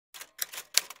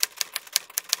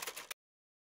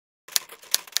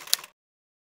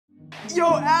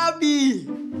Yo, Abby!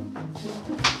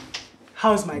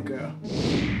 How's my girl?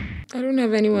 I don't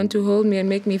have anyone to hold me and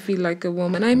make me feel like a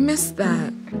woman. I miss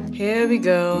that. Here we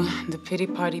go. The pity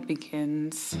party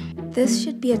begins. This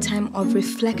should be a time of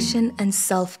reflection and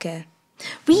self-care.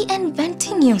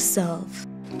 Reinventing yourself.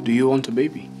 Do you want a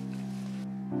baby?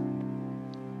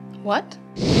 What?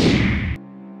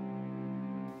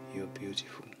 You're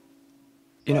beautiful.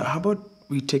 You know, how about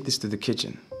we take this to the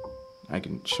kitchen? I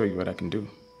can show you what I can do.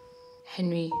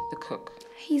 Henry, the cook.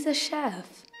 He's a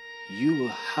chef. You were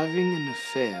having an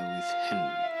affair with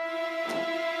Henry.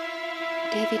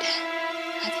 David,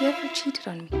 have you ever cheated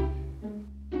on me?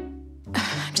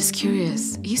 I'm just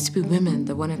curious. It used to be women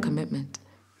that wanted commitment.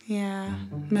 Yeah,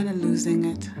 men are losing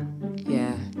it.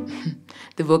 Yeah.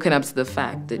 They've woken up to the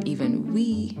fact that even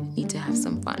we need to have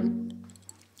some fun.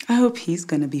 I hope he's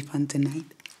gonna be fun tonight.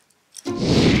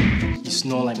 You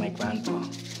snore like my grandpa.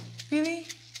 Really?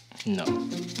 No.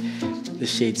 The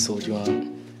shade sold you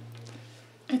on.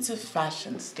 It's a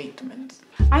fashion statement.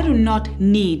 I do not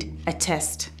need a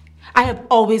test. I have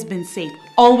always been safe.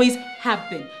 Always have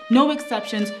been. No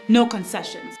exceptions, no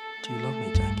concessions. Do you love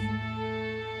me, Jackie?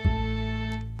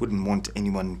 Wouldn't want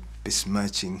anyone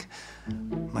besmirching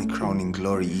my crowning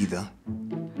glory either.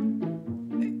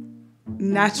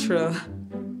 Natural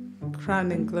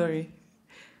crowning glory.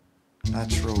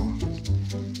 Natural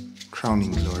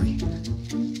crowning glory.